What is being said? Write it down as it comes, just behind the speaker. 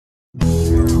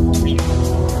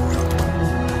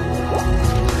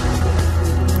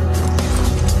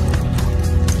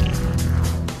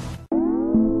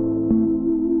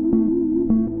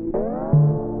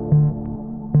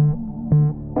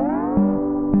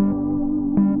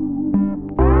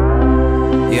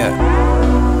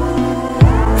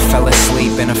Yeah. Fell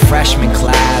asleep in a freshman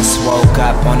class, woke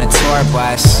up on a tour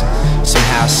bus.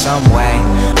 Somehow, someway,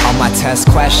 all my test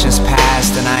questions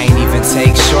passed, and I ain't even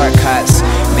take shortcuts.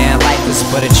 Man, life is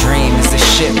but a dream, is this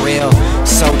shit real?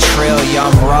 So trill, yo,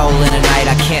 I'm rolling tonight,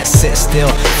 I can't sit still.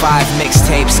 5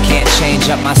 mixtapes, can't change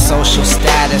up my social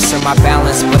status or my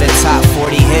balance, but a top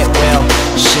 40 hit will.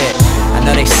 Shit, I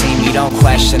know they see me, don't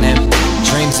question him.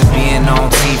 Dreams of being on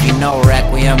TV, no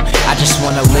requiem. I just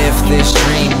wanna live this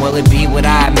dream. Will it be what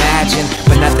I imagine?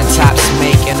 But nothing tops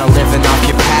making a living off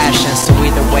your passion. So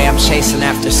either way, I'm chasing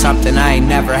after something I ain't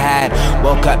never had.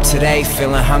 Woke up today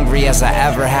feeling hungry as I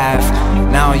ever have.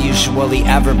 Now I don't usually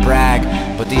ever brag,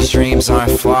 but these dreams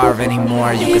aren't far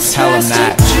anymore. You can tell them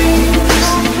that.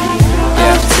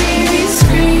 Yeah. TV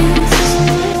screens.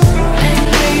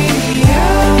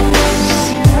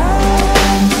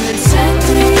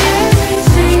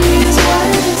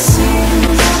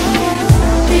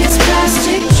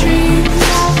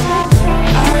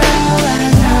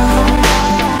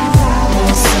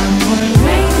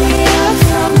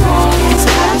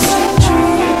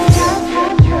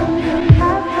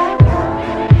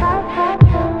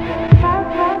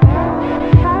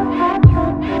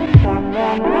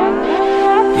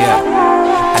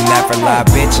 I never love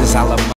bitches, I love